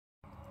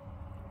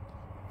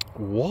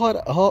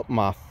What up,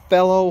 my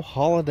fellow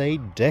holiday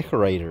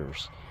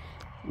decorators?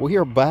 We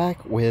are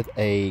back with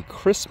a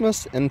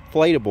Christmas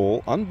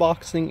inflatable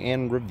unboxing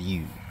and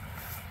review.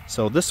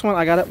 So this one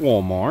I got at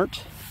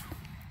Walmart.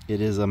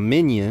 It is a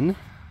Minion.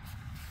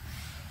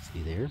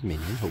 See there,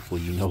 Minion. Hopefully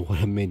you know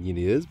what a Minion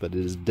is, but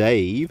it is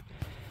Dave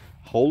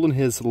holding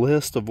his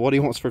list of what he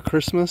wants for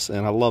Christmas,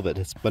 and I love it.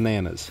 It's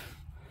bananas.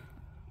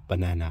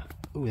 Banana.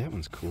 Oh, that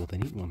one's cool. They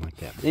need one like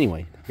that. But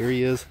anyway, here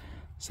he is.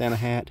 Santa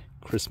hat,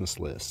 Christmas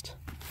list.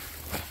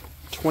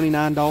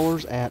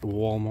 $29 at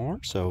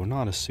Walmart, so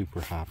not a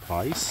super high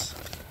price.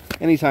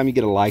 Anytime you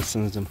get a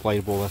licensed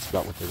inflatable, that's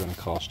about what they're going to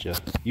cost you.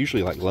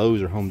 Usually like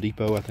Lowe's or Home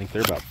Depot, I think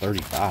they're about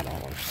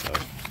 $35. So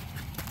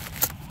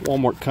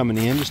Walmart coming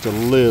in just a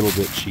little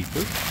bit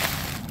cheaper.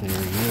 There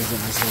he is in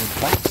his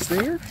little box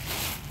there.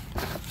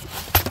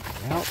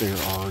 Now there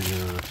are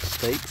your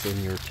stakes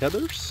and your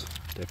tethers.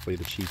 Definitely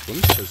the cheap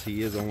ones because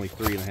he is only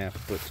 3.5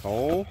 foot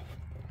tall.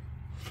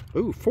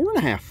 Ooh,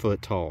 4.5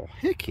 foot tall.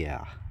 Heck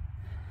yeah.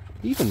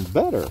 Even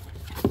better.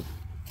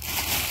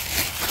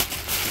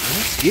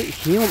 Let's get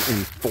him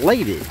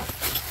inflated.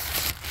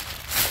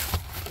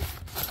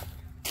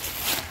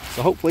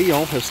 So hopefully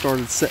y'all have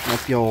started setting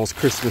up y'all's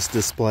Christmas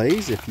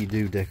displays if you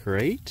do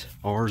decorate.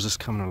 Ours is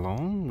coming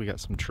along. We got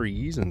some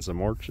trees and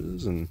some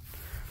arches and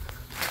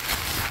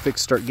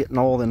start getting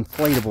all the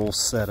inflatables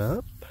set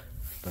up.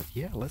 But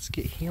yeah, let's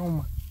get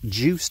him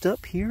juiced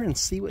up here and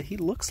see what he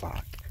looks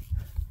like.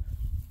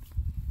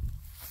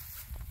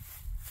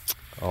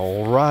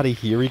 Alrighty,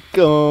 here he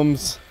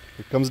comes.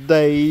 Here comes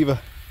Dave.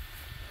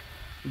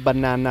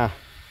 Banana.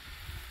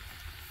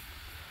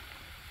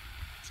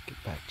 Let's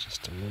get back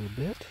just a little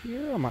bit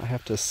here. I might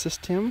have to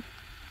assist him.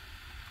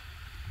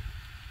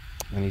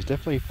 And he's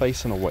definitely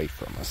facing away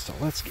from us, so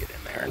let's get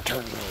in there and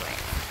turn him around.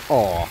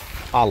 Oh,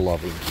 I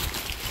love him.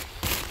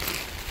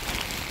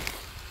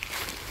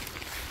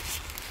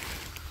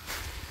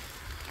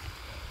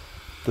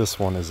 This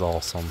one is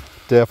awesome.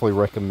 Definitely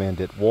recommend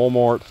it.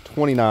 Walmart,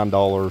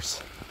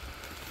 $29.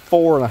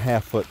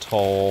 4.5 foot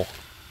tall.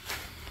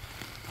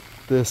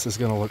 This is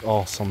going to look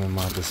awesome in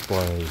my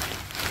display.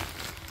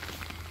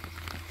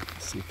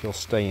 Let's see if he'll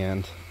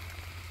stand.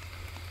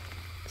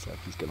 Looks like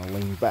he's going to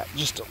lean back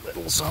just a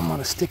little, so I'm going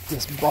to stick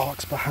this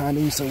box behind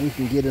him so we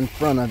can get in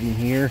front of him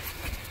here.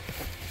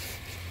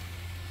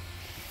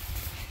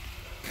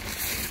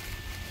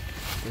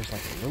 There's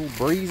like a little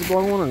breeze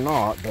blowing or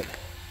not, but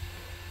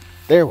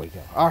there we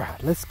go. All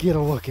right, let's get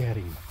a look at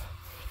him.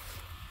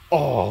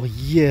 Oh,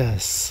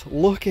 yes.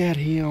 Look at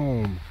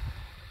him.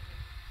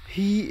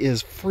 He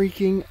is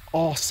freaking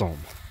awesome.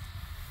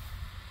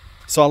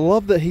 So I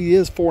love that he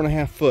is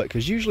 4.5 foot,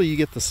 because usually you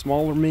get the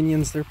smaller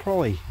Minions. They're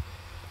probably,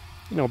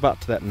 you know,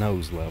 about to that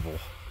nose level.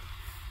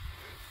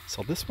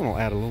 So this one will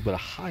add a little bit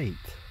of height.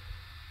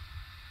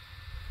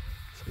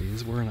 So he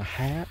is wearing a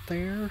hat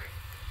there.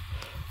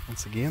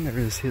 Once again, there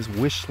is his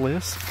wish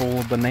list full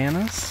of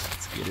bananas.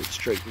 Let's get it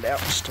straightened out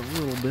just a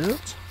little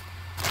bit.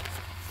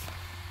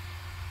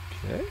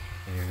 Okay,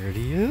 there it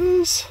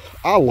is.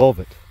 I love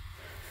it.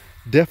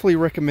 Definitely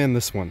recommend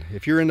this one.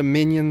 If you're into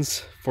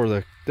Minions for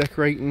the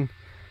decorating,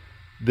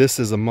 this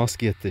is a must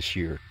get this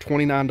year.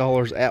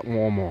 $29 at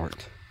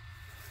Walmart.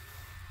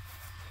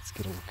 Let's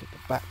get a look at the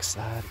back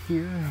side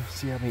here.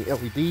 See how many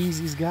LEDs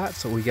he's got.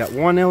 So we got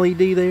one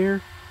LED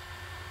there.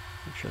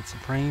 Make sure it's a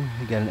frame.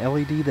 We got an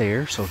LED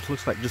there, so it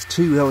looks like just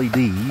 2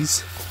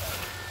 LEDs.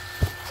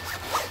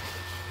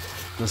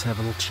 Does have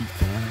a little cheap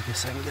fan. I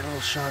guess I can get a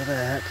little shot of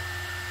that.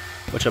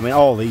 Which, I mean,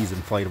 all these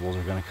inflatables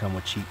are going to come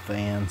with cheap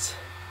fans.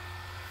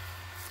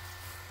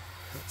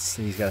 Let's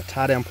see, he's got a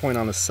tie-down point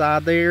on the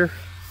side there. Of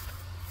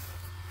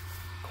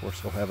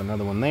course, he'll have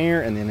another one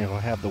there, and then he'll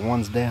have the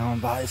ones down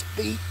by his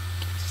feet.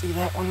 See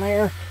that one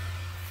there?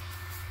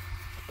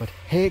 But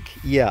heck,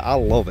 yeah, I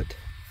love it.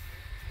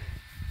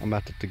 I'm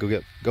about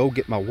to go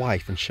get my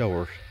wife and show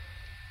her.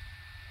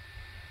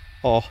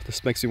 Oh,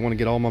 this makes me want to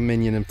get all my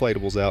Minion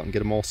inflatables out and get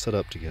them all set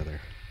up together.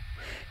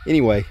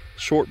 Anyway,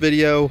 short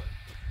video.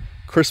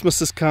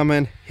 Christmas is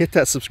coming. Hit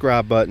that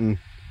subscribe button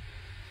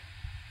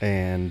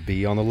and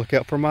be on the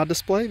lookout for my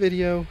display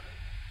video.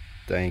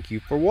 Thank you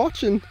for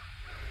watching.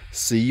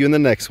 See you in the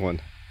next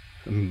one.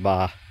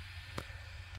 Bye.